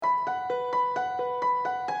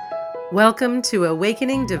Welcome to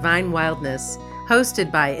Awakening Divine Wildness,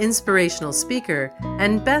 hosted by inspirational speaker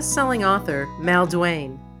and best-selling author Mal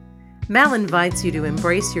Duane. Mal invites you to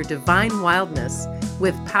embrace your divine wildness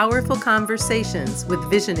with powerful conversations with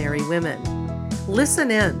visionary women.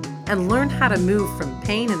 Listen in and learn how to move from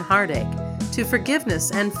pain and heartache to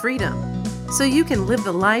forgiveness and freedom so you can live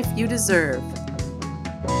the life you deserve.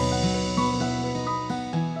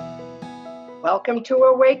 Welcome to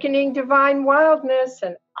Awakening Divine Wildness.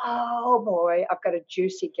 And oh boy, I've got a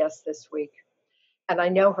juicy guest this week. And I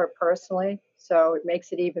know her personally, so it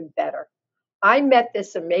makes it even better. I met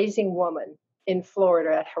this amazing woman in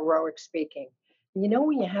Florida at Heroic Speaking. You know,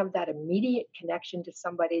 when you have that immediate connection to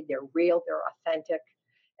somebody, they're real, they're authentic,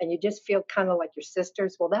 and you just feel kind of like your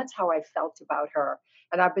sisters. Well, that's how I felt about her.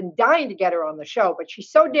 And I've been dying to get her on the show, but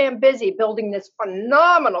she's so damn busy building this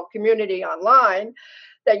phenomenal community online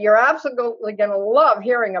that you're absolutely going to love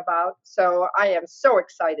hearing about. So I am so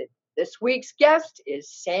excited. This week's guest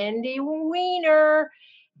is Sandy Weiner,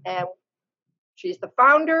 and she's the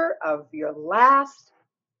founder of Your Last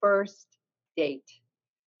First Date.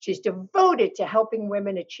 She's devoted to helping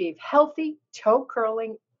women achieve healthy,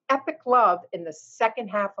 toe-curling, epic love in the second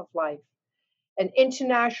half of life. An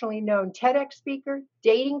internationally known TEDx speaker,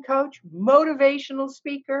 dating coach, motivational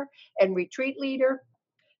speaker, and retreat leader,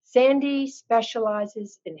 Sandy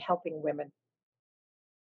specializes in helping women.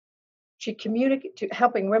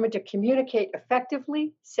 Helping women to communicate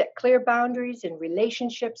effectively, set clear boundaries in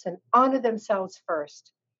relationships, and honor themselves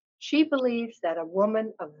first. She believes that a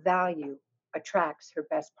woman of value attracts her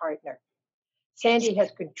best partner. Sandy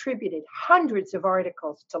has contributed hundreds of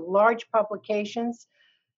articles to large publications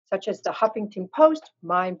such as the Huffington Post,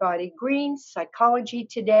 Mind Body Green, Psychology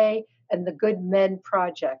Today, and the Good Men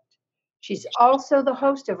Project. She's also the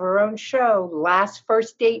host of her own show, Last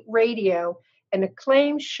First Date Radio, an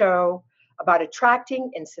acclaimed show about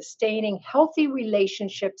attracting and sustaining healthy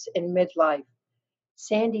relationships in midlife.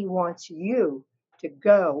 Sandy wants you to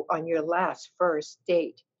go on your last first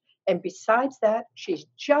date. And besides that, she's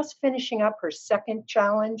just finishing up her second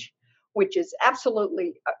challenge, which is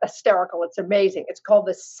absolutely hysterical. It's amazing. It's called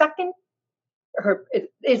it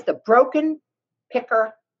is the Broken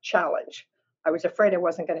Picker Challenge. I was afraid I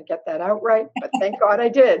wasn't going to get that out right, but thank God I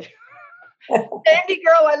did. Sandy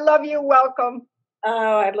girl, I love you. Welcome.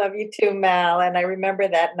 Oh, I love you too, Mal. And I remember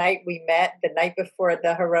that night we met, the night before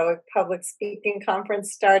the Heroic Public Speaking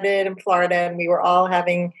Conference started in Florida, and we were all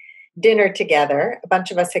having dinner together. A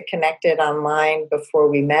bunch of us had connected online before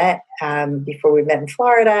we met in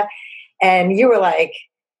Florida. And you were like,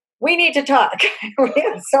 we need to talk. We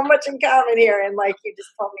have so much in common here. And like, you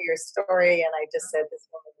just told me your story, and I just said, this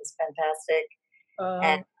woman is fantastic.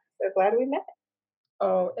 And I'm so glad we met.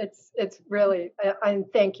 Oh, it's really, and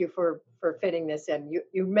thank you for fitting this in.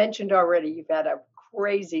 You mentioned already you've had a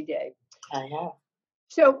crazy day. I have.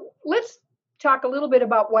 So let's talk a little bit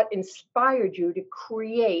about what inspired you to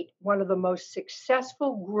create one of the most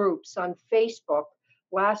successful groups on Facebook,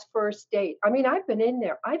 Last First Date. I mean, I've been in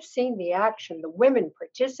there. I've seen the action, the women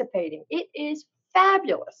participating. It is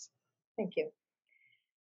fabulous. Thank you.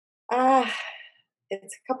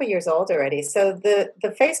 It's a couple years old already. So the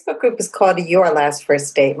Facebook group is called Your Last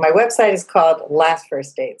First Date. My website is called Last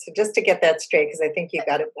First Date. So just to get that straight, because I think you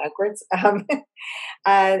got it backwards.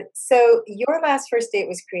 So Your Last First Date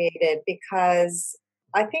was created because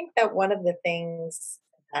I think that one of the things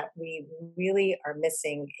that we really are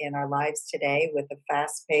missing in our lives today with the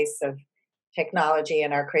fast pace of technology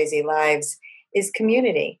in our crazy lives is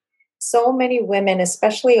community. So many women,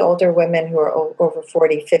 especially older women who are over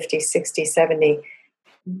 40, 50, 60, 70,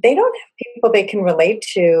 they don't have people they can relate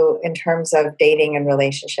to in terms of dating and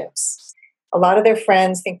relationships. A lot of their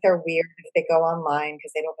friends think they're weird if they go online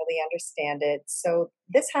because they don't really understand it. So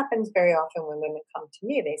this happens very often when women come to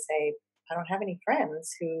me. They say, I don't have any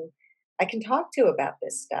friends who I can talk to about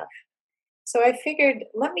this stuff. So I figured,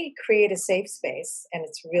 let me create a safe space. And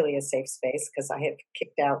it's really a safe space because I have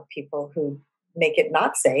kicked out people who make it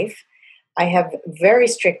not safe. I have very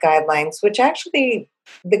strict guidelines, which actually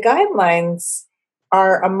the guidelines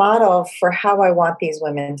are a model for how I want these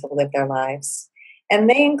women to live their lives. And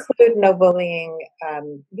they include no bullying,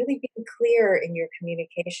 really being clear in your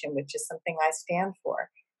communication, which is something I stand for.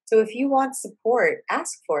 So if you want support,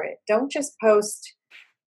 ask for it. Don't just post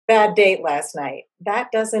bad date last night. That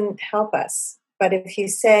doesn't help us. But if you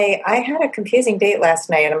say, I had a confusing date last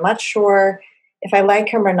night and I'm not sure if I like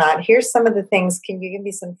him or not, here's some of the things. Can you give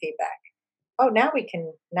me some feedback? Oh, now we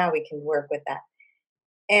can work with that.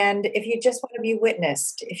 And if you just want to be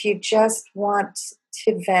witnessed, if you just want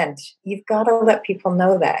to vent, you've got to let people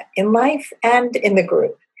know that in life and in the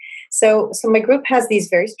group. So my group has these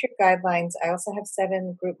very strict guidelines. I also have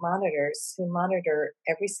 7 group monitors who monitor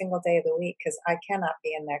every single day of the week because I cannot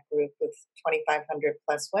be in that group with 2,500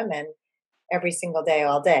 plus women every single day,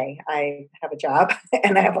 all day. I have a job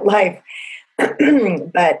and I have a life,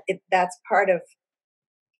 but that's part of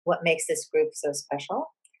what makes this group so special.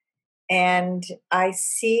 And I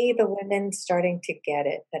see the women starting to get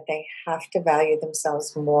it, that they have to value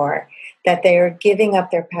themselves more, that they are giving up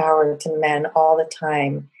their power to men all the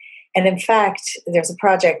time. And in fact, there's a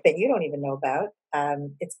project that you don't even know about.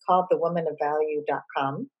 It's called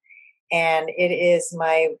thewomanofvalue.com. And it is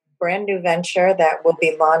my brand new venture that will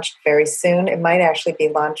be launched very soon. It might actually be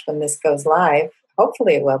launched when this goes live.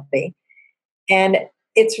 Hopefully, it will be. And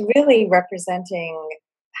it's really representing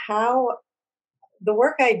how the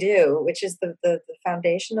work I do, which is the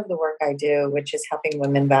foundation of the work I do, which is helping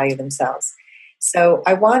women value themselves. So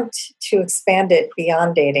I want to expand it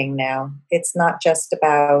beyond dating now. It's not just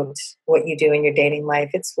about what you do in your dating life,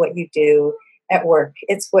 it's what you do at work.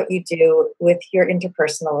 It's what you do with your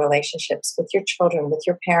interpersonal relationships, with your children, with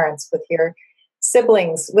your parents, with your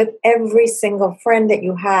siblings, with every single friend that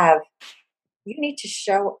you have. You need to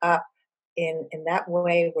show up in that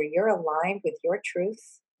way where you're aligned with your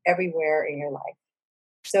truth everywhere in your life.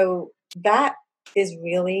 So that is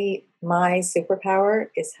really my superpower,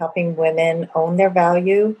 is helping women own their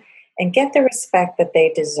value and get the respect that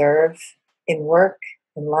they deserve in work,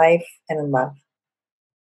 in life, and in love.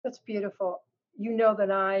 That's beautiful. You know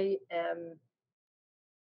that I am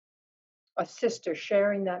a sister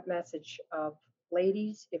sharing that message of,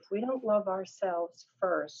 ladies, if we don't love ourselves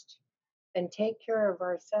first and take care of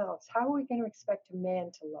ourselves, how are we going to expect a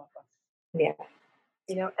man to love us? Yeah.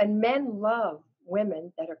 And men love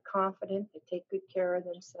women that are confident, that take good care of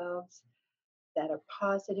themselves, that are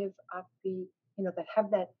positive, upbeat, that have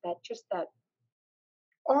that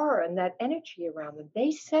aura and that energy around them.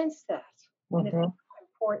 They sense that. And it's hmm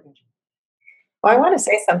important. Well, I And want to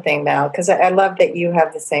say something, Mel, because I love that you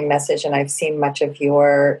have the same message, and I've seen much of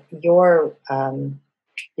your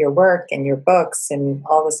work and your books and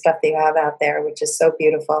all the stuff that you have out there, which is so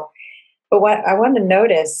beautiful. But what I want to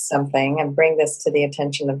notice something and bring this to the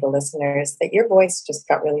attention of the listeners, that your voice just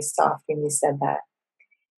got really soft when you said that.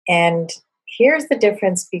 And here's the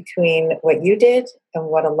difference between what you did and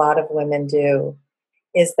what a lot of women do,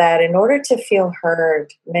 is that in order to feel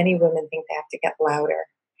heard, many women think they have to get louder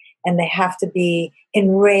and they have to be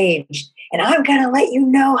enraged. And I'm going to let you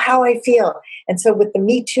know how I feel. And so with the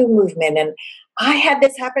Me Too movement, and I had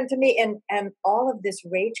this happen to me, and all of this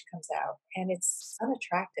rage comes out, and it's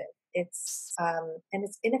unattractive. And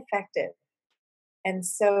it's ineffective. And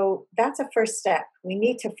so that's a first step. We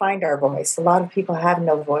need to find our voice. A lot of people have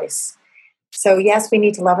no voice. So yes, we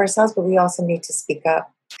need to love ourselves, but we also need to speak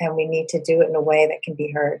up, and we need to do it in a way that can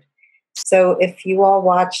be heard. So if you all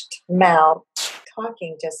watched Mal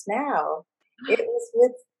talking just now, it was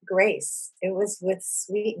with grace. It was with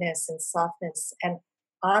sweetness and softness. And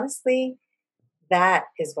honestly, that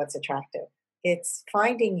is what's attractive. It's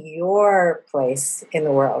finding your place in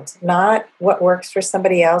the world, not what works for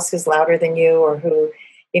somebody else who's louder than you, or who,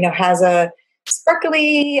 has a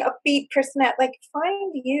sparkly, upbeat personality. Like,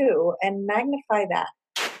 find you and magnify that.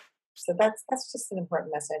 So that's just an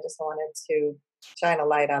important message. I just wanted to shine a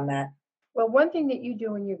light on that. well, one thing that you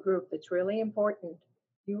do in your group that's really important,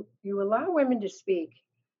 you allow women to speak,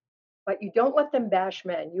 but you don't let them bash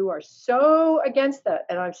men. You are so against that.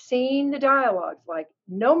 And I've seen the dialogues like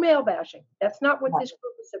no male bashing. That's not what this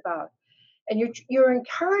group is about. And you're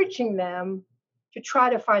encouraging them to try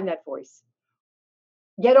to find that voice.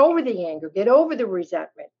 Get over the anger, get over the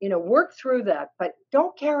resentment, work through that, but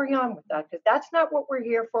don't carry on with that, because that's not what we're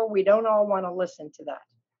here for. We don't all want to listen to that.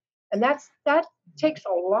 And that takes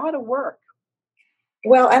a lot of work.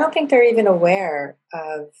 Well, I don't think they're even aware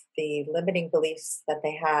of the limiting beliefs that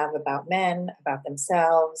they have about men, about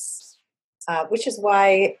themselves, which is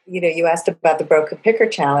why, you asked about the Broken Picker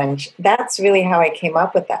Challenge. That's really how I came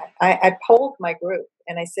up with that. I polled my group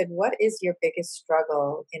and I said, what is your biggest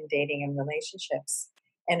struggle in dating and relationships?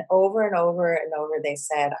 And over and over, they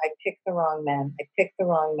said, I picked the wrong men. I picked the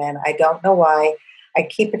wrong men. I don't know why. I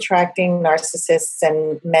keep attracting narcissists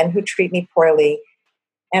and men who treat me poorly.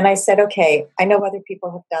 And I said, okay, I know other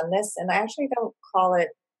people have done this, and I actually don't call it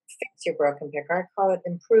fix your broken picker. I call it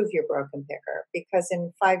improve your broken picker, because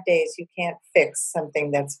in 5 days, you can't fix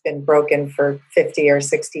something that's been broken for 50 or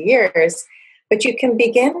 60 years, but you can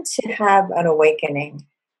begin to have an awakening.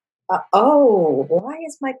 Why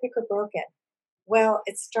is my picker broken? Well,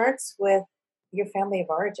 it starts with your family of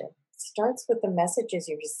origin. It starts with the messages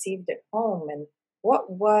you received at home, and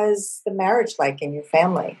what was the marriage like in your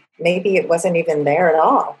family? Maybe it wasn't even there at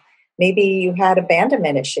all. Maybe you had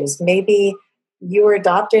abandonment issues. Maybe you were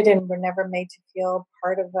adopted and were never made to feel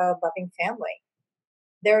part of a loving family.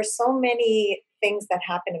 There are so many things that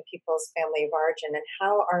happen in people's family of origin and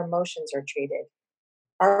how our emotions are treated.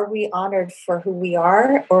 Are we honored for who we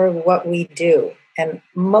are or what we do? And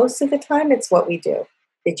most of the time, it's what we do.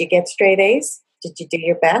 Did you get straight A's? Did you do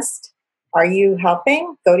your best? Are you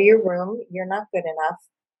helping? Go to your room. You're not good enough.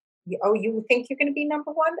 You think you're going to be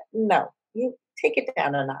number one? No, you take it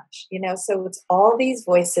down a notch. So it's all these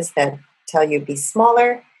voices that tell you be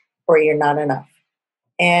smaller or you're not enough.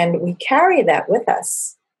 And we carry that with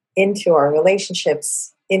us into our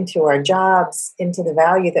relationships, into our jobs, into the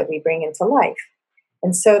value that we bring into life.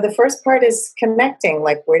 And so the first part is connecting,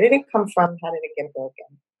 like where did it come from? How did it get broken?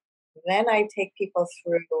 Then I take people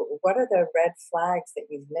through what are the red flags that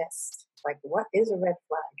you've missed? Like what is a red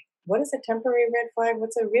flag? What is a temporary red flag?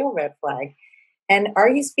 What's a real red flag? And are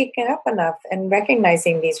you speaking up enough and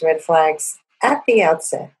recognizing these red flags at the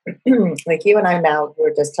outset? Like you and I now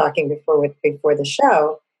were just talking before the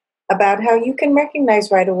show about how you can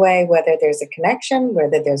recognize right away whether there's a connection,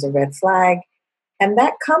 whether there's a red flag. And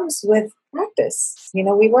that comes with practice. We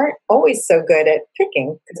weren't always so good at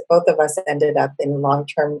picking because both of us ended up in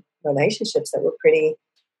long-term relationships that were pretty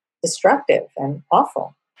destructive and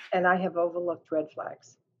awful. And I have overlooked red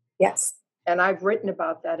flags. Yes. And I've written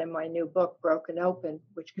about that in my new book, Broken Open,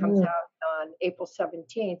 which comes out on April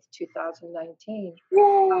 17th, 2019.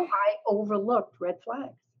 How I overlooked red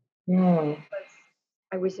flags. Because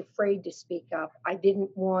I was afraid to speak up. I didn't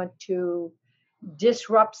want to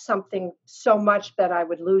disrupt something so much that I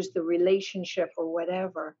would lose the relationship or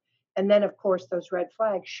whatever. And then, of course, those red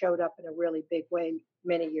flags showed up in a really big way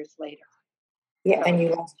many years later. Yeah, and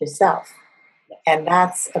you lost yourself. Yes. And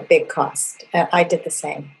that's a big cost. And I did the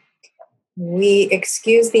same. We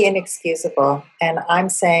excuse the inexcusable. And I'm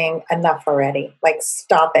saying enough already. Like,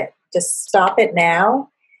 stop it. Just stop it now.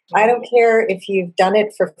 I don't care if you've done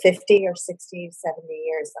it for 50 or 60, 70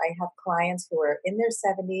 years. I have clients who are in their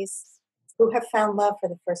 70s who have found love for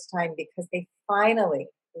the first time because they finally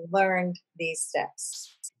learned these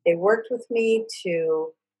steps. They worked with me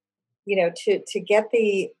to get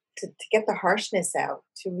the harshness out,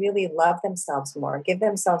 to really love themselves more, give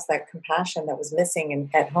themselves that compassion that was missing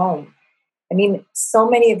at home. I mean, so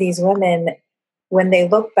many of these women, when they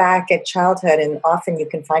look back at childhood, and often you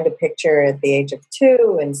can find a picture at the age of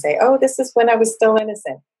 2 and say, oh, this is when I was still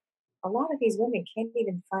innocent. A lot of these women can't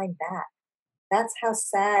even find that. That's how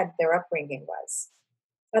sad their upbringing was.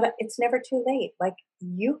 But it's never too late. Like,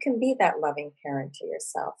 you can be that loving parent to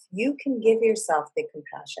yourself. You can give yourself the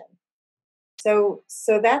compassion. So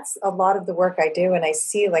that's a lot of the work I do. And I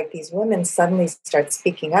see like these women suddenly start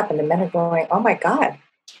speaking up and the men are going, oh my God,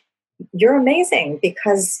 you're amazing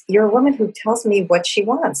because you're a woman who tells me what she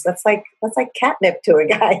wants. That's like catnip to a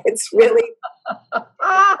guy. It's really.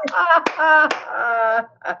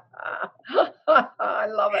 I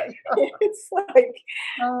love it. It's like,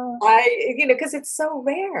 because it's so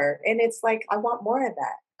rare. And it's like, I want more of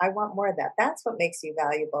that. I want more of that. That's what makes you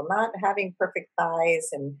valuable, not having perfect thighs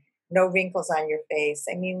and no wrinkles on your face.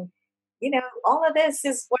 I mean, all of this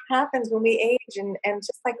is what happens when we age and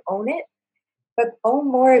just like own it. But own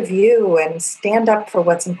more of you and stand up for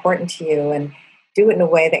what's important to you and do it in a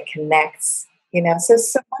way that connects.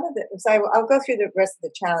 So I'll go through the rest of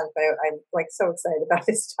the challenge, but I'm like so excited about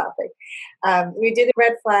this topic. We do the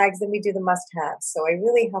red flags, then we do the must-haves. So I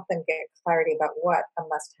really help them get clarity about what a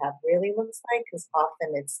must-have really looks like, because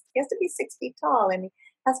often he has to be 6 feet tall and he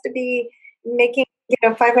has to be making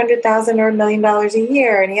 $500,000 or $1 million a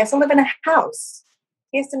year, and he has to live in a house.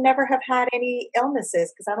 He has to never have had any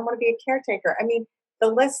illnesses because I don't want to be a caretaker. I mean, the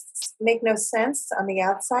lists make no sense on the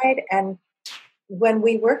outside. And when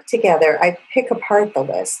we work together, I pick apart the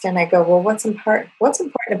list and I go, well, what's important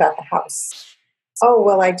about the house? Oh,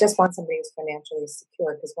 well, I just want somebody who's financially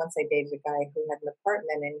secure because once I dated a guy who had an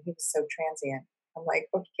apartment and he was so transient. I'm like,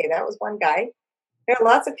 okay, that was one guy. There are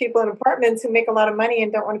lots of people in apartments who make a lot of money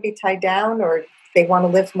and don't want to be tied down, or they want to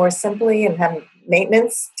live more simply and have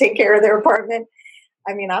maintenance take care of their apartment.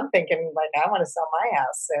 I mean, I'm thinking like I want to sell my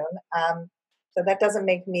house soon. So that doesn't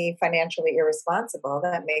make me financially irresponsible.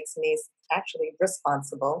 That makes me actually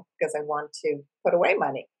responsible because I want to put away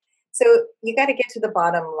money. So you got to get to the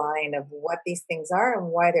bottom line of what these things are and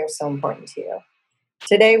why they're so important to you.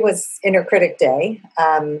 Today was Inner Critic Day.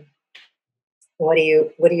 What are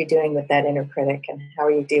you doing with that inner critic, and how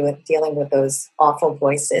are you dealing with those awful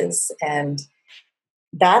voices? And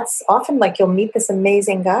that's often like you'll meet this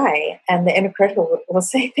amazing guy and the inner critic will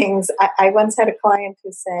say things. I once had a client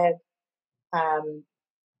who said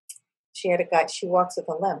she walks with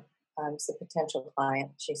a limp. it's a potential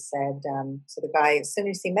client. She said, so the guy, as soon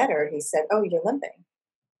as he met her, he said, "Oh, you're limping."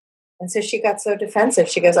 And so she got so defensive.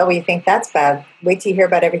 She goes, "Oh, well, you think that's bad? Wait till you hear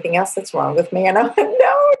about everything else that's wrong with me." And I'm like, "No, no, no,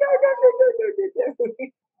 no, no, no, no,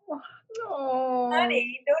 no. Oh,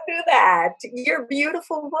 Honey, don't do that. You're a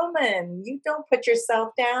beautiful woman. You don't put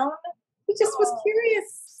yourself down." He just was oh,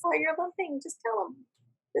 curious why you're limping. Just tell him,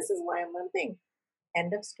 "This is why I'm limping."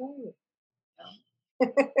 End of story.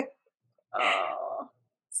 oh.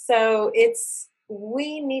 So it's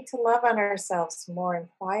we need to love on ourselves more and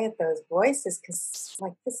quiet those voices, because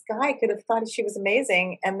like this guy could have thought she was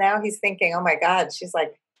amazing, and now he's thinking, "Oh my God, she's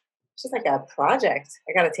like a project.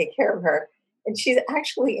 I got to take care of her," and she's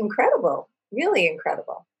actually incredible, really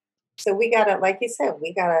incredible. So we gotta, like you said,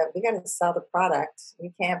 we gotta sell the product.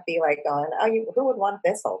 We can't be like going, "Oh, who would want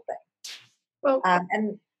this whole thing?" Well,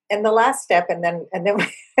 And the last step, and then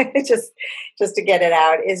just to get it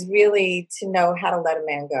out, is really to know how to let a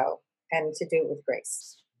man go and to do it with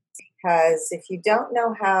grace. Because if you don't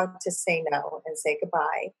know how to say no and say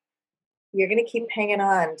goodbye, you're going to keep hanging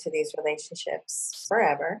on to these relationships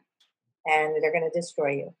forever, and they're going to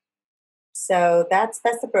destroy you. So that's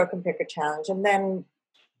the broken picker challenge. And then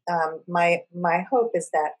my hope is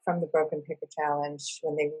that from the broken picker challenge,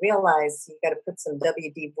 when they realize you got to put some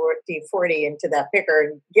WD-40 into that picker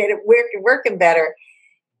and get it working better,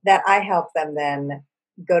 that I help them then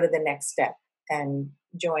go to the next step and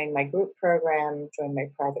join my group program, join my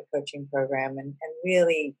private coaching program, and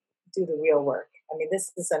really do the real work. I mean,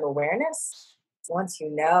 this is an awareness. Once you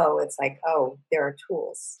know, it's like, oh, there are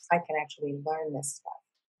tools. I can actually learn this stuff.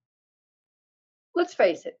 let's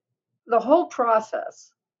face it, the whole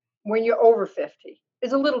process when you're over 50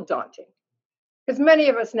 is a little daunting because many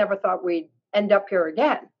of us never thought we'd end up here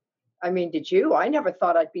again. I mean, did you? I never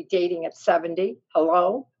thought I'd be dating at 70.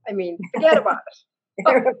 Hello? I mean, forget about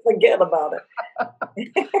it. Forget about it.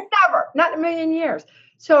 Never, not in a million years.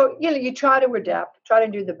 So, you try to adapt, try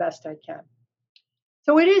to do the best I can.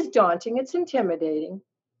 So it is daunting, it's intimidating.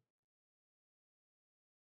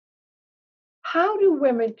 How do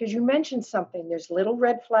women, because you mentioned something, there's little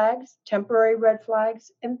red flags, temporary red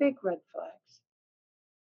flags, and big red flags.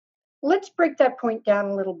 Let's break that point down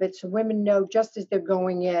a little bit so women know just as they're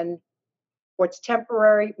going in what's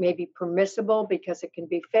temporary, maybe permissible because it can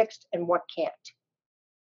be fixed, and what can't.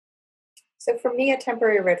 So for me, a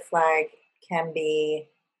temporary red flag can be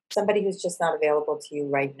somebody who's just not available to you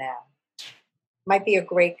right now. Might be a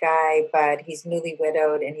great guy, but he's newly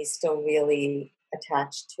widowed and he's still really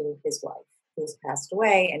attached to his wife who's passed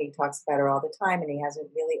away, and he talks about her all the time and he hasn't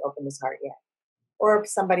really opened his heart yet. Or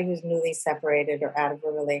somebody who's newly separated or out of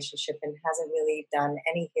a relationship and hasn't really done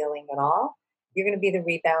any healing at all. You're going to be the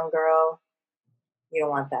rebound girl. You don't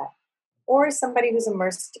want that. Or somebody who's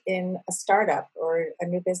immersed in a startup or a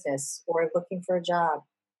new business or looking for a job.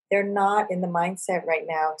 They're not in the mindset right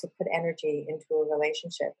now to put energy into a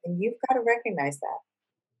relationship. And you've got to recognize that.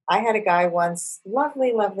 I had a guy once,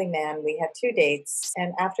 lovely, lovely man. We had 2 dates.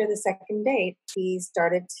 And after the second date, he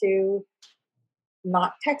started to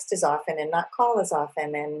not text as often and not call as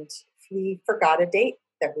often. And he forgot a date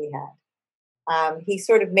that we had. He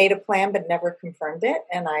sort of made a plan but never confirmed it,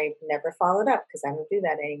 and I never followed up because I don't do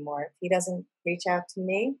that anymore. If he doesn't reach out to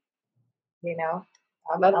me, you know,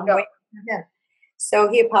 Let it I'm go. waiting for him. So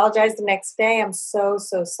he apologized the next day. "I'm so,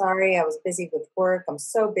 so sorry. I was busy with work. I'm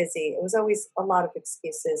so busy." It was always a lot of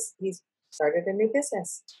excuses. He's started a new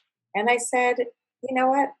business. And I said, "You know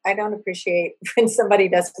what? I don't appreciate when somebody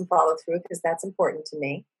doesn't follow through because that's important to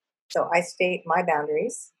me." So I state my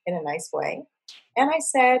boundaries in a nice way. And I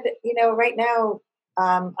said, right now,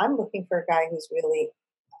 I'm looking for a guy who's really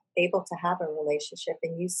able to have a relationship,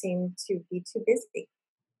 and you seem to be too busy,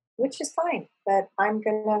 which is fine. But I'm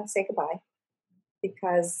going to say goodbye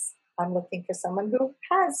because I'm looking for someone who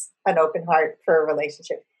has an open heart for a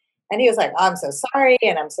relationship. And he was like, "I'm so sorry.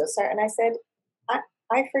 And I'm so sorry." And I said,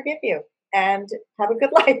 I forgive you and have a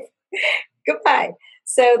good life. Goodbye.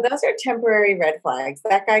 So those are temporary red flags.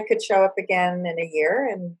 That guy could show up again in a year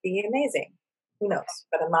and be amazing. Who knows?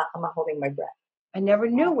 But I'm not holding my breath. I never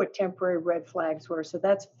knew what temporary red flags were, so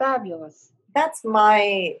that's fabulous. That's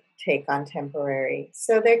my take on temporary.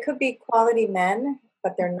 So there could be quality men,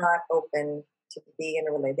 but they're not open to be in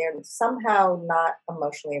a relationship. They're somehow not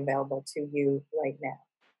emotionally available to you right now.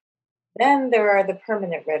 Then there are the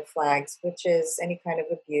permanent red flags, which is any kind of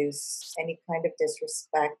abuse, any kind of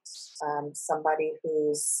disrespect, somebody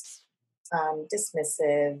who's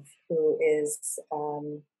dismissive, who is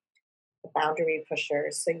a boundary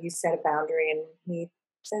pusher. So you set a boundary and he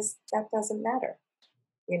says, "That doesn't matter."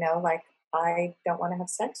 Like, "I don't want to have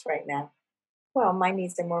sex right now." "Well, my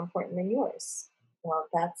needs are more important than yours." Well,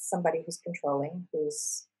 that's somebody who's controlling,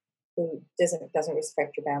 who's who doesn't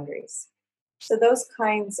respect your boundaries. So those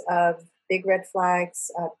kinds of big red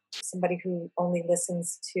flags, somebody who only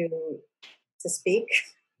listens to speak,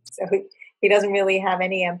 so he doesn't really have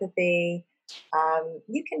any empathy.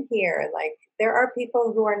 You can hear, like, there are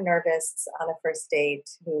people who are nervous on a first date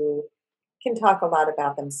who can talk a lot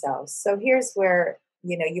about themselves. So here's where,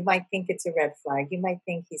 you might think it's a red flag. You might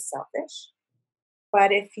think he's selfish.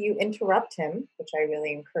 But if you interrupt him, which I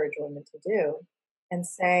really encourage women to do, and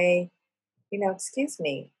say, excuse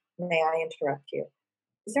me, may I interrupt you?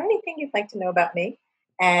 Is there anything you'd like to know about me?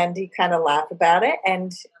 And you kind of laugh about it.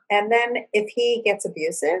 And then if he gets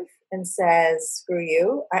abusive and says, screw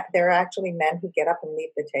you, there are actually men who get up and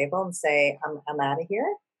leave the table and say, I'm out of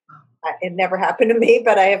here. It never happened to me,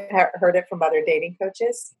 but I have heard it from other dating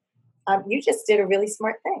coaches. You just did a really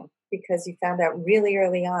smart thing because you found out really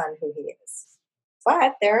early on who he is.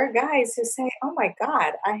 But there are guys who say, oh my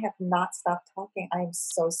God, I have not stopped talking. I am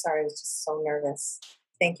so sorry. I was just so nervous.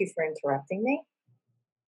 Thank you for interrupting me.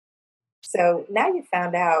 So now you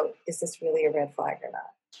found out, is this really a red flag or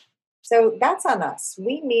not? So that's on us.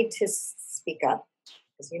 We need to speak up,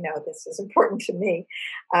 because this is important to me.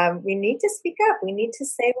 We need to speak up. We need to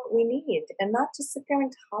say what we need and not just sit there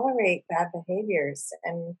and tolerate bad behaviors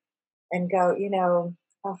and go,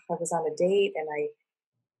 oh, I was on a date and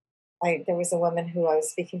there was a woman who I was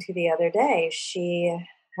speaking to the other day. She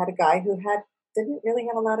had a guy who didn't really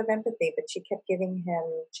have a lot of empathy, but she kept giving him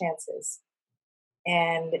chances.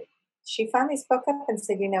 And she finally spoke up and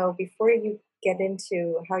said, before you get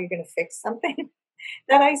into how you're going to fix something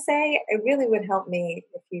that I say, it really would help me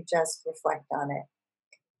if you just reflect on it.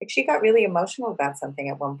 Like, she got really emotional about something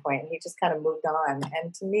at one point and he just kind of moved on.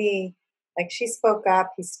 And to me, like, she spoke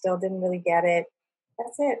up, he still didn't really get it.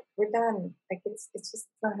 That's it. We're done. Like, it's just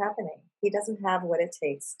not happening. He doesn't have what it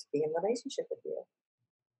takes to be in a relationship with you.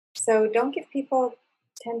 So don't give people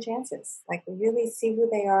 10 chances. Like, really see who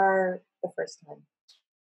they are the first time.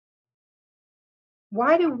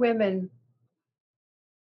 Why do women,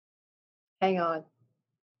 hang on,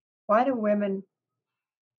 why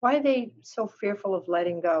are they so fearful of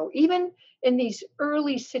letting go? Even in these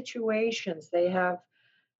early situations, they have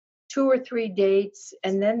 2 or 3 dates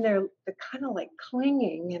and then they're kind of like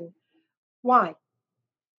clinging. And why?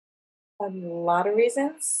 A lot of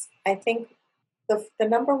reasons. I think the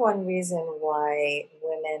number one reason why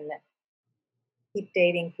women keep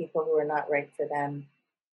dating people who are not right for them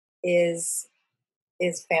is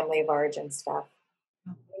family of origin stuff.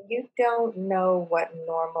 When you don't know what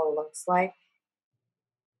normal looks like,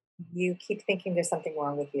 you keep thinking there's something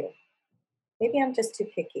wrong with you. Maybe I'm just too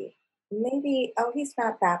picky. Maybe, oh, he's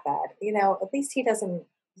not that bad. At least he's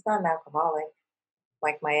not an alcoholic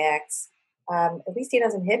like my ex. At least he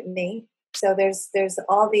doesn't hit me. So there's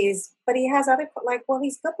all these, but he has other, like, well,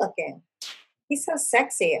 he's good looking. He's so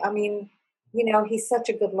sexy. I mean, he's such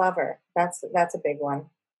a good lover. That's a big one.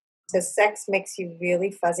 So sex makes you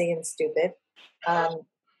really fuzzy and stupid.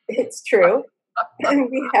 It's true.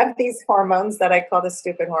 We have these hormones that I call the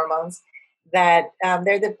stupid hormones that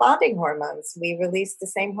they're the bonding hormones. We release the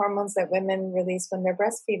same hormones that women release when they're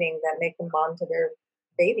breastfeeding that make them bond to their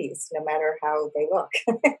babies, no matter how they look.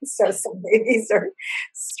 So some babies are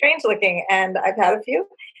strange looking, and I've had a few,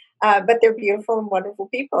 but they're beautiful and wonderful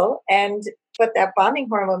people. But that bonding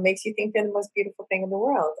hormone makes you think they're the most beautiful thing in the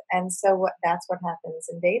world. And so that's what happens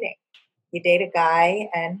in dating. You date a guy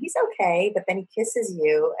and he's okay, but then he kisses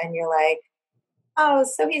you and you're like, oh,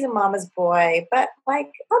 so he's a mama's boy, but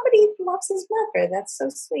like, oh, but he loves his mother. That's so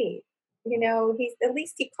sweet. He's, at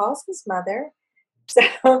least he calls his mother.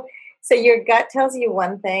 So your gut tells you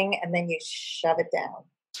one thing and then you shove it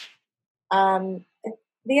down.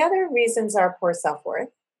 The other reasons are poor self-worth.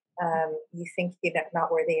 You think you're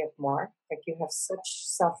not worthy of more. Like, you have such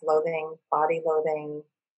self-loathing, body loathing.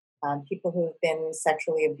 People who've been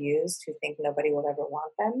sexually abused who think nobody will ever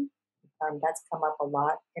want them. That's come up a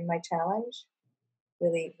lot in my challenge.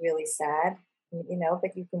 Really, really sad,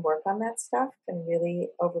 but you can work on that stuff and really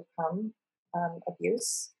overcome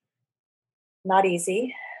abuse. Not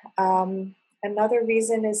easy. Another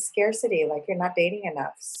reason is scarcity, like you're not dating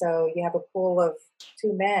enough. So you have a pool of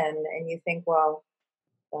 2 men and you think, well,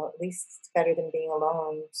 at least it's better than being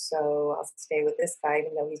alone. So I'll stay with this guy,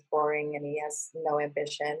 even though he's boring and he has no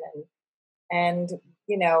ambition. And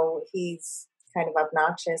he's kind of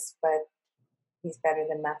obnoxious, but he's better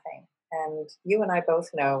than nothing. And you and I both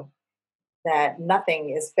know that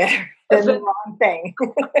nothing is better than the wrong thing.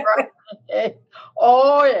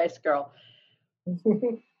 Oh, yes, girl.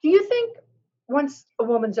 Do you think once a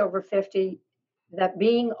woman's over 50 that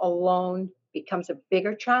being alone becomes a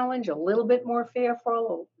bigger challenge, a little bit more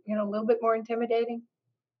fearful, a little bit more intimidating?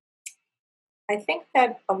 I think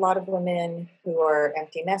that a lot of women who are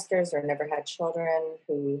empty nesters or never had children,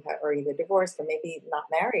 who are either divorced or maybe not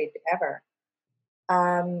married ever,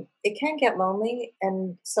 it can get lonely,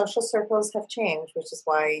 and social circles have changed, which is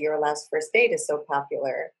why Your Last First Date is so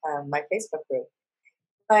popular, my Facebook group.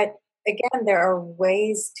 But again, there are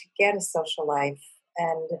ways to get a social life,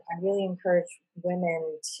 and I really encourage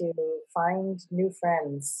women to find new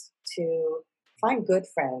friends, to find good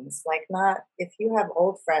friends. Like, not if you have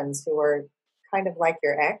old friends who are kind of like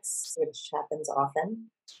your ex, which happens often,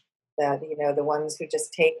 the ones who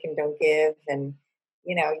just take and don't give, and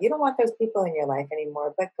you don't want those people in your life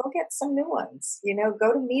anymore, but go get some new ones.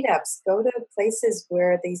 Go to meetups, go to places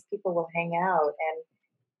where these people will hang out,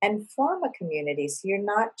 and form a community, so you're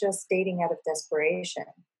not just dating out of desperation.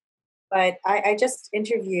 But I just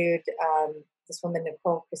interviewed this woman,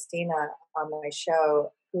 Nicole Christina, on my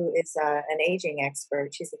show, who is an aging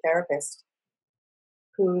expert. She's a therapist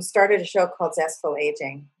who started a show called Zestful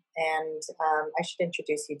Aging. And I should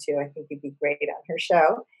introduce you to. I think you'd be great on her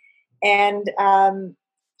show. And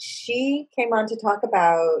she came on to talk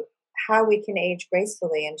about how we can age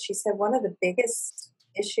gracefully. And she said one of the biggest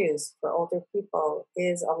issues for older people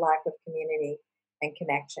is a lack of community and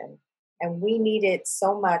connection. And we need it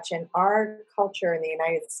so much. And our culture in the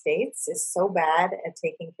United States is so bad at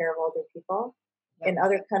taking care of older people. In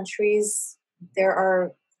other countries, there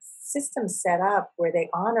are systems set up where they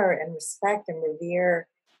honor and respect and revere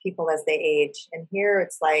people as they age. And here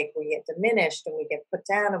it's like we get diminished and we get put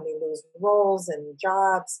down and we lose roles and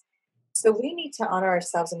jobs. So we need to honor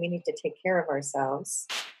ourselves and we need to take care of ourselves.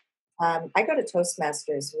 I go to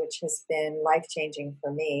Toastmasters, which has been life changing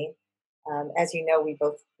for me. As you know, we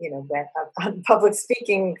both, went up on public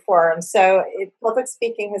speaking forums. So public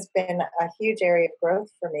speaking has been a huge area of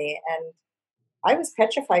growth for me. And I was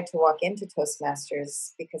petrified to walk into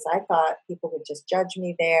Toastmasters because I thought people would just judge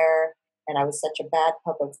me there. And I was such a bad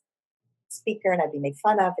public speaker and I'd be made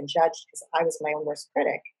fun of and judged because I was my own worst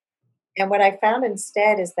critic. And what I found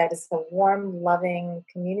instead is that it's a warm, loving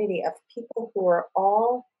community of people who are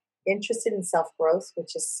all interested in self growth,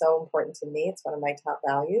 which is so important to me. It's one of my top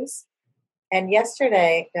values. And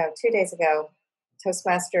yesterday, no, 2 days ago,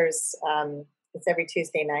 Toastmasters, it's every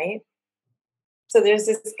Tuesday night. So there's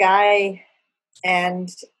this guy, and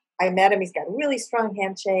I met him. He's got a really strong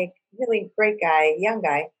handshake, really great guy, young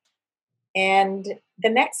guy. And the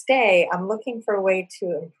next day, I'm looking for a way to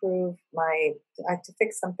improve to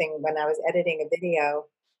fix something when I was editing a video.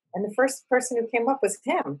 And the first person who came up was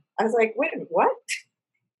him. I was like, wait a minute, what?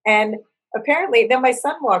 And apparently, then my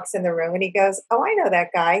son walks in the room and he goes, oh, I know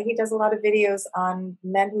that guy. He does a lot of videos on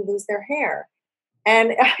men who lose their hair.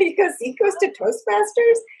 And he goes to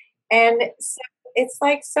Toastmasters. And so it's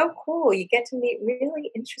like so cool. You get to meet really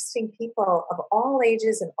interesting people of all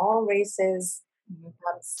ages and all races.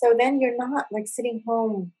 So then you're not like sitting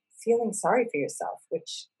home feeling sorry for yourself,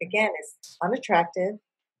 which again is unattractive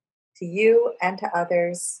to you and to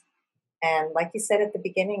others. And like you said at the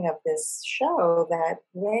beginning of this show, that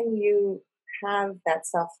when you have that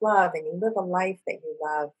self love and you live a life that you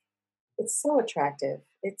love, it's so attractive.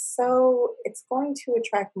 It's going to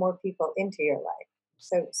attract more people into your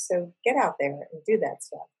life. So get out there and do that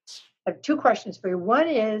stuff. I have two questions for you. One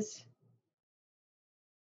is,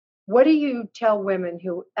 what do you tell women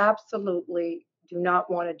who absolutely do not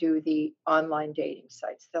want to do the online dating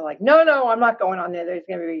sites? They're like, no, I'm not going on there. There's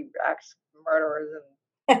going to be axe murderers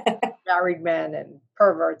and married men and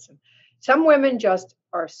perverts. And some women just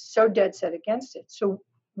are so dead set against it. So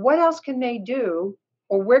what else can they do,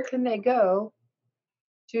 or where can they go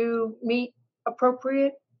to meet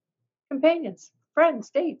appropriate companions, friends,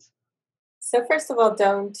 dates? So first of all,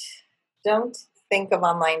 don't think of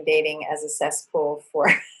online dating as a cesspool for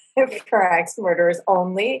for axe murderers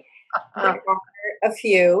only. There are a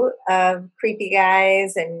few creepy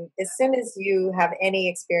guys, and as soon as you have any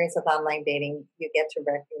experience with online dating, you get to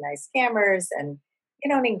recognize scammers and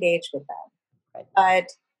you don't engage with them. Right.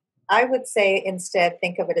 But I would say instead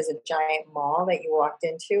think of it as a giant mall that you walked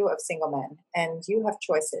into of single men, and you have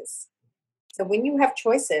choices. So when you have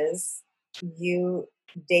choices, you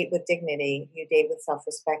date with dignity, you date with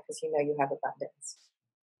self-respect because you know you have abundance.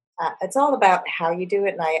 It's all about how you do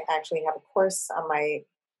it, and I actually have a course on my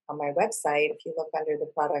website. If you look under the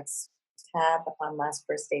products tab on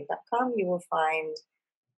lastfirstdate.com, you will find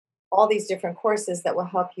all these different courses that will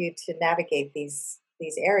help you to navigate these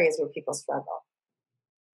areas where people struggle.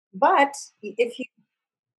 But if you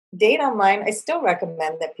date online, I still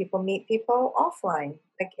recommend that people meet people offline,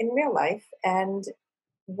 like in real life. And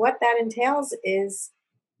what that entails is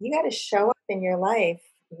you got to show up in your life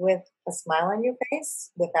with a smile on your face,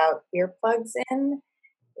 without earplugs in,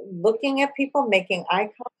 looking at people, making eye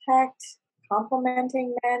contact,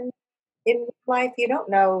 complimenting men in life. You don't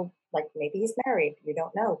know, like maybe he's married, you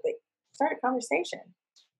don't know, but start a conversation.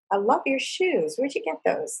 I love your shoes. Where'd you get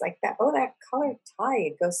those? Like that, oh, that colored tie,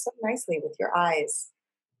 it goes so nicely with your eyes.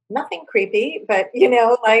 Nothing creepy, but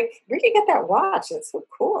like, where'd you get that watch? That's so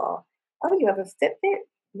cool. Oh, you have a Fitbit?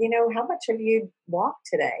 How much have you walked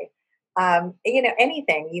today?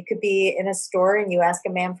 Anything. You could be in a store and you ask a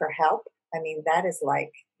man for help. I mean, that is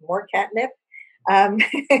like more catnip. Um,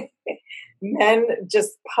 Men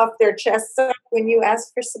just puff their chests up when you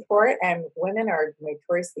ask for support, and women are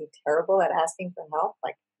notoriously terrible at asking for help.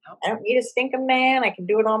 Like, I don't need a stinking man. I can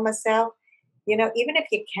do it all myself. Even if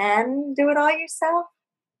you can do it all yourself,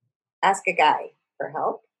 ask a guy for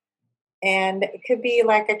help. And it could be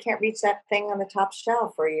like, I can't reach that thing on the top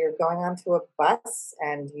shelf, or you're going onto a bus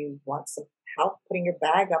and you want some help putting your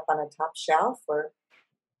bag up on a top shelf, or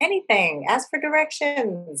anything. Ask for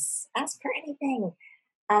directions. Ask for anything.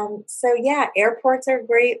 So yeah, airports are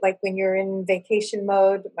great. Like when you're in vacation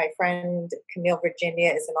mode, my friend Camille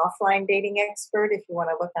Virginia is an offline dating expert. If you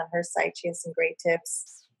want to look on her site, she has some great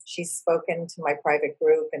tips. She's spoken to my private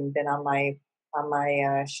group and been on my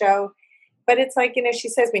show. But it's like, she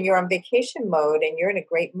says when you're on vacation mode and you're in a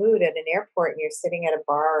great mood at an airport and you're sitting at a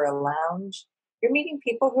bar or a lounge, you're meeting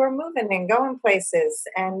people who are moving and going places,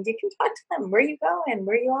 and you can talk to them. Where are you going?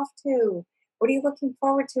 Where are you off to? What are you looking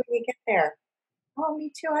forward to when you get there? Oh, me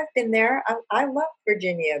too. I've been there. I love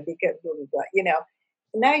Virginia because blah, blah, blah,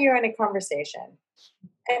 Now you're in a conversation,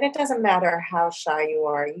 and it doesn't matter how shy you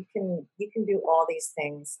are. You can do all these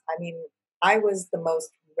things. I mean, I was the most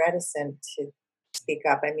reticent to speak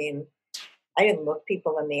up. I mean, I didn't look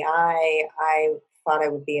people in the eye. I thought I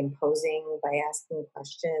would be imposing by asking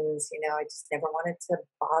questions. I just never wanted to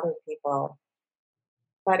bother people.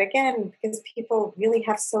 But again, because people really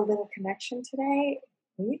have so little connection today,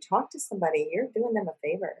 when you talk to somebody, you're doing them a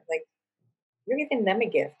favor. Like, you're giving them a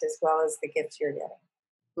gift as well as the gift you're getting.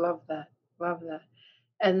 Love that. Love that.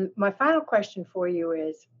 And my final question for you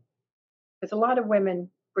is, because a lot of women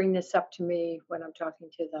bring this up to me when I'm talking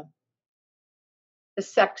to them, the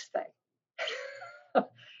sex thing.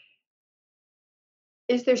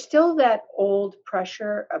 Is there still that old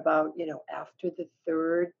pressure about, after the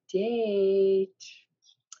third date,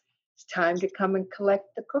 it's time to come and collect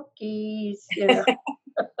the cookies,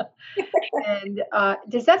 And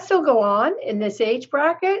does that still go on in this age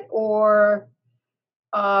bracket, or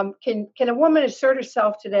can a woman assert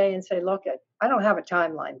herself today and say, "Look, I don't have a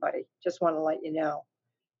timeline, buddy. Just want to let you know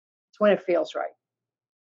it's when it feels right.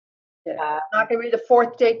 It's not going to be the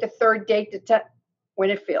fourth date, the third date, the 10th. When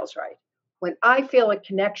it feels right. When I feel a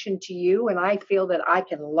connection to you, and I feel that I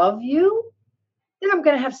can love you, then I'm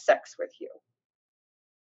going to have sex with you."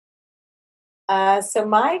 So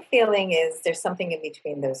my feeling is there's something in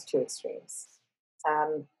between those two extremes.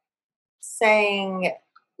 Um, saying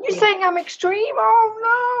You're saying I'm extreme?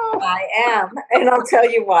 Oh no! I am, and I'll tell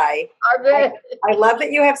you why. I bet. I love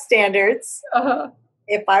that you have standards. Uh-huh.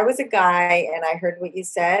 If I was a guy and I heard what you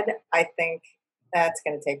said, I think that's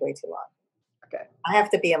going to take way too long. Okay. I have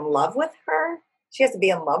to be in love with her. She has to be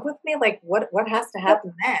in love with me. Like, what has to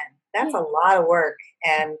happen then? That's a lot of work.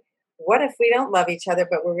 And what if we don't love each other,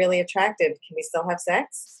 but we're really attracted? Can we still have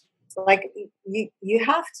sex? So, like, you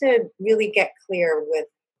have to really get clear with,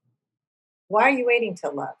 why are you waiting to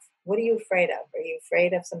love? What are you afraid of? Are you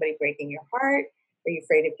afraid of somebody breaking your heart? Are you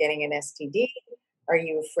afraid of getting an STD? Are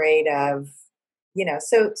you afraid of,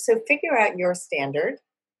 so figure out your standard,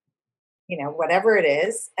 whatever it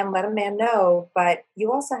is, and let a man know. But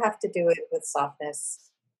you also have to do it with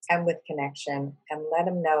softness and with connection, and let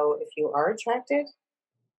him know if you are attracted.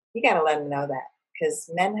 You got to let him know that, because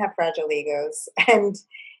men have fragile egos. And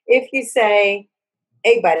if you say,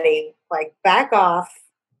 "Hey, buddy, like, back off.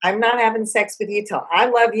 I'm not having sex with you till I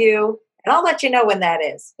love you, and I'll let you know when that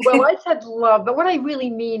is." Well, I said love, but what I really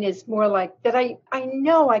mean is more like that I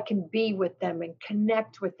know I can be with them and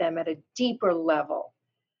connect with them at a deeper level.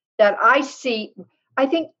 That I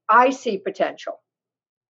think I see potential.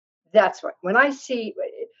 That's what, when I see,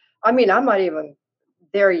 I mean, I'm not even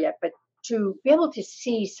there yet, but to be able to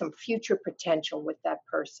see some future potential with that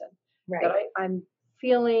person, that Right. I'm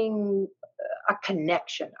feeling a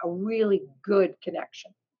connection, a really good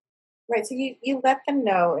connection. Right. So you let them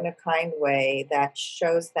know in a kind way that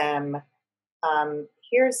shows them,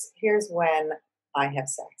 here's when I have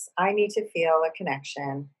sex. I need to feel a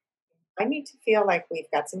connection. I need to feel like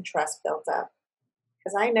we've got some trust built up,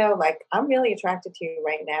 because I know, like, I'm really attracted to you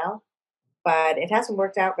right now, but it hasn't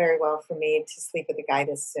worked out very well for me to sleep with a guy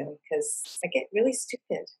this soon, because I get really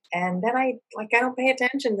stupid, and then I don't pay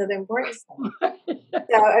attention to the important stuff.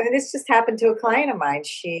 So, I mean, this just happened to a client of mine.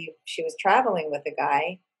 She was traveling with a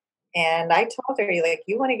guy, And I told her, like,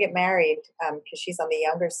 you want to get married because she's on the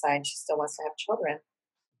younger side. She still wants to have children.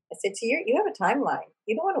 I said, so you have a timeline.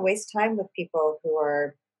 You don't want to waste time with people who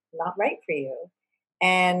are not right for you.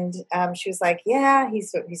 And she was like, yeah,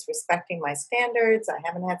 he's respecting my standards. I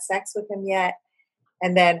haven't had sex with him yet.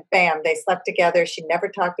 And then, bam, they slept together. She never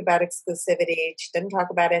talked about exclusivity. She didn't talk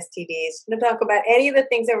about STDs. She didn't talk about any of the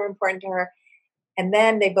things that were important to her. And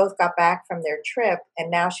then they both got back from their trip, and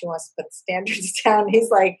now she wants to put the standards down. He's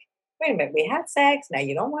like, wait a minute, we had sex. Now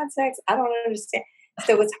you don't want sex. I don't understand.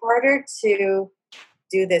 So it's harder to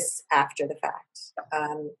do this after the fact.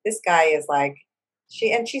 This guy is like,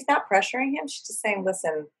 she's not pressuring him. She's just saying,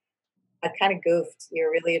 listen, I kind of goofed.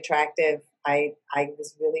 You're really attractive. I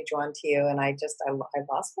was really drawn to you, and I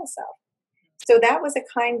lost myself. So that was a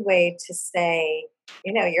kind way to say,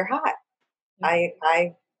 you're hot. I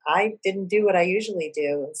I I didn't do what I usually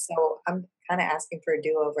do, and so I'm kind of asking for a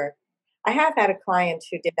do-over. I have had a client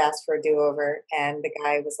who did ask for a do-over, and the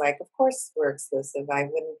guy was like, "Of course we're exclusive. I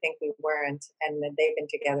wouldn't think we weren't." And then they've been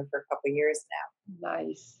together for a couple of years now.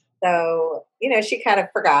 Nice. So, she kind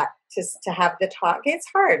of forgot to have the talk. It's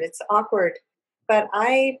hard, it's awkward. But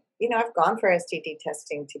I've gone for STD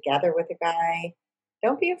testing together with a guy.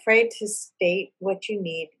 Don't be afraid to state what you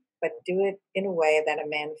need, but do it in a way that a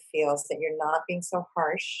man feels that you're not being so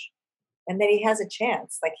harsh and that he has a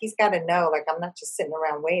chance. Like, he's got to know, like, I'm not just sitting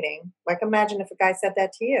around waiting. Like, imagine if a guy said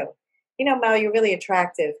that to you. Mel, you're really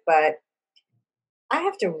attractive, but I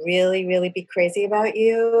have to really, really be crazy about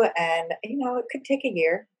you. And, it could take a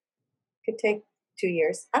year, could take 2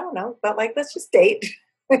 years. I don't know, but like, let's just date.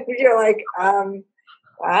 You're like,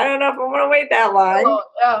 I don't know if I want to wait that long. Oh,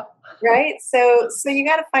 yeah. Right? So you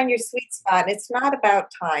got to find your sweet spot. And it's not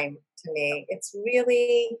about time to me. It's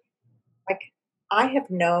really like, I have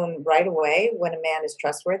known right away when a man is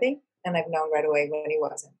trustworthy, and I've known right away when he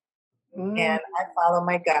wasn't. Mm, And I follow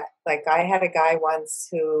my gut. Like, I had a guy once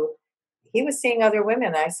who he was seeing other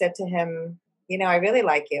women. I said to him, I really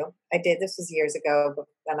like you. I did. This was years ago,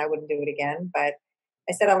 and I wouldn't do it again. But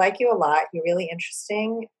I said, I like you a lot. You're really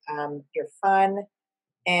interesting. You're fun.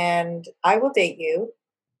 And I will date you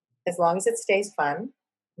as long as it stays fun,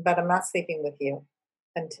 but I'm not sleeping with you,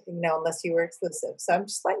 and unless you were exclusive. So I'm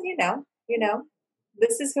just letting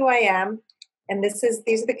this is who I am, and these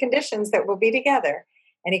are the conditions that we'll be together.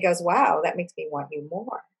 And he goes, wow, that makes me want you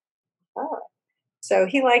more. Oh. So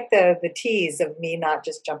he liked the tease of me not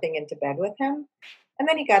just jumping into bed with him. And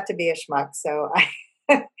then he got to be a schmuck. So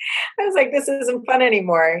I was like, this isn't fun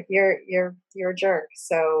anymore. You're a jerk.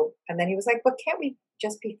 So, and then he was like, but can't we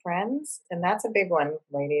just be friends? And that's a big one,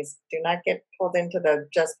 ladies. Do not get pulled into the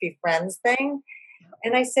just be friends thing.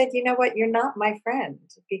 And I said, you know what? You're not my friend,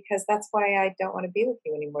 because that's why I don't want to be with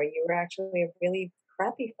you anymore. You were actually a really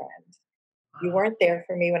crappy friend. You weren't there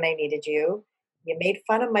for me when I needed you. You made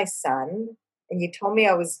fun of my son, and you told me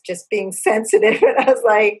I was just being sensitive. And I was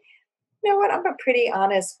like, you know what? I'm a pretty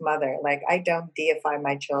honest mother. Like, I don't deify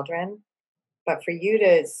my children. But for you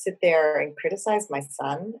to sit there and criticize my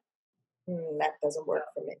son, that doesn't work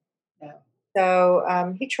for me. yeah.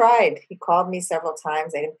 So he tried. He called me several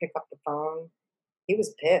times. I didn't pick up the phone. He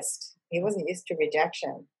was pissed. He wasn't used to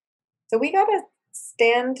rejection. So we got to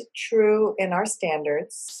stand true in our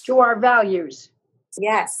standards. To our values.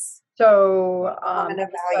 Yes. So, And a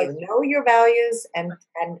value. Know your values and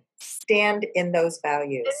stand in those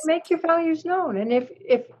values. and make your values known. And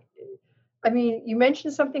if I mean, you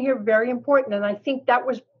mentioned something here very important, and I think that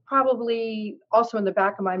was probably also in the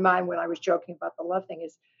back of my mind when I was joking about the love thing,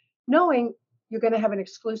 is knowing you're going to have an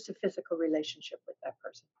exclusive physical relationship with that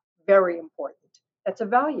person. Very important. That's a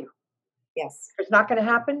value. Yes. If it's not going to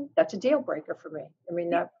happen, that's a deal breaker for me. I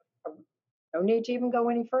mean, no need to even go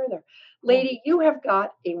any further. Lady, you have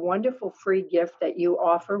got a wonderful free gift that you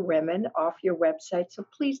offer women off your website. So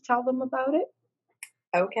please tell them about it.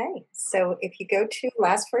 Okay. So if you go to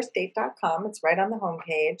lastfirstdate.com, it's right on the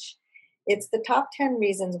homepage. It's the top 10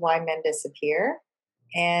 reasons why men disappear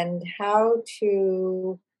and how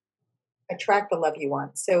to attract the love you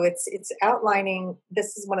want. So it's outlining,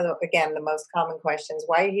 this is one of the most common questions.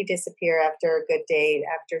 Why did he disappear after a good date,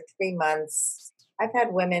 after 3 months? I've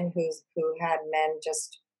had women who had men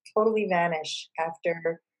just totally vanish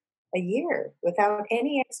after a year without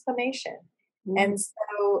any explanation. And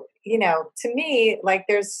so, to me, like,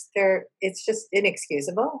 it's just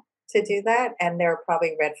inexcusable to do that. And there are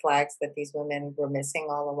probably red flags that these women were missing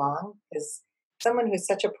all along, because someone who's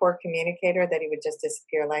such a poor communicator that he would just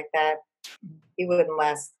disappear like that, he wouldn't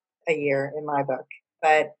last a year in my book.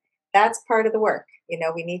 But that's part of the work.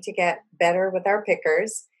 We need to get better with our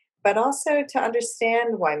pickers, but also to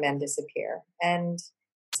understand why men disappear. And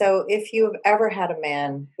So if you've ever had a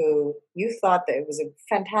man who you thought that it was a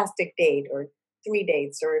fantastic date, or 3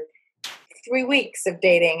 dates, or 3 weeks of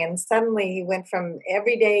dating, and suddenly he went from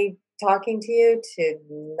every day talking to you to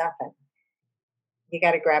nothing, you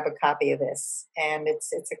got to grab a copy of this. And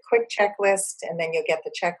it's a quick checklist, and then you'll get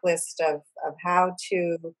the checklist of how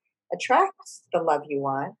to attract the love you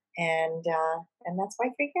want, and that's my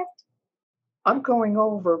free gift. I'm going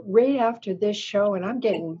over right after this show and I'm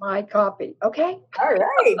getting my copy. Okay? All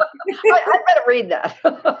right. I better read that.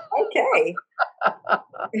 Okay.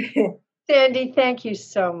 Sandy, thank you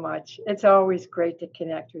so much. It's always great to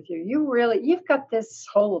connect with you. You've got this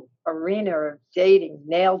whole arena of dating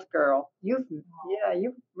nailed, girl. You're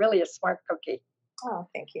really a smart cookie. Oh,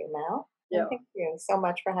 thank you, Mel. Yeah. And thank you so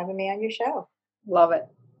much for having me on your show. Love it.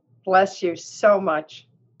 Bless you so much.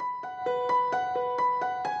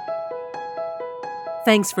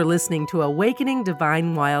 Thanks for listening to Awakening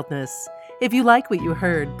Divine Wildness. If you like what you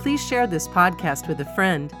heard, please share this podcast with a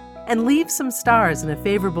friend and leave some stars and a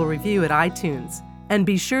favorable review at iTunes. And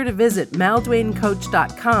be sure to visit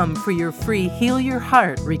maldwaincoach.com for your free Heal Your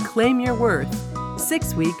Heart, Reclaim Your Worth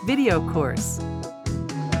 6-week video course.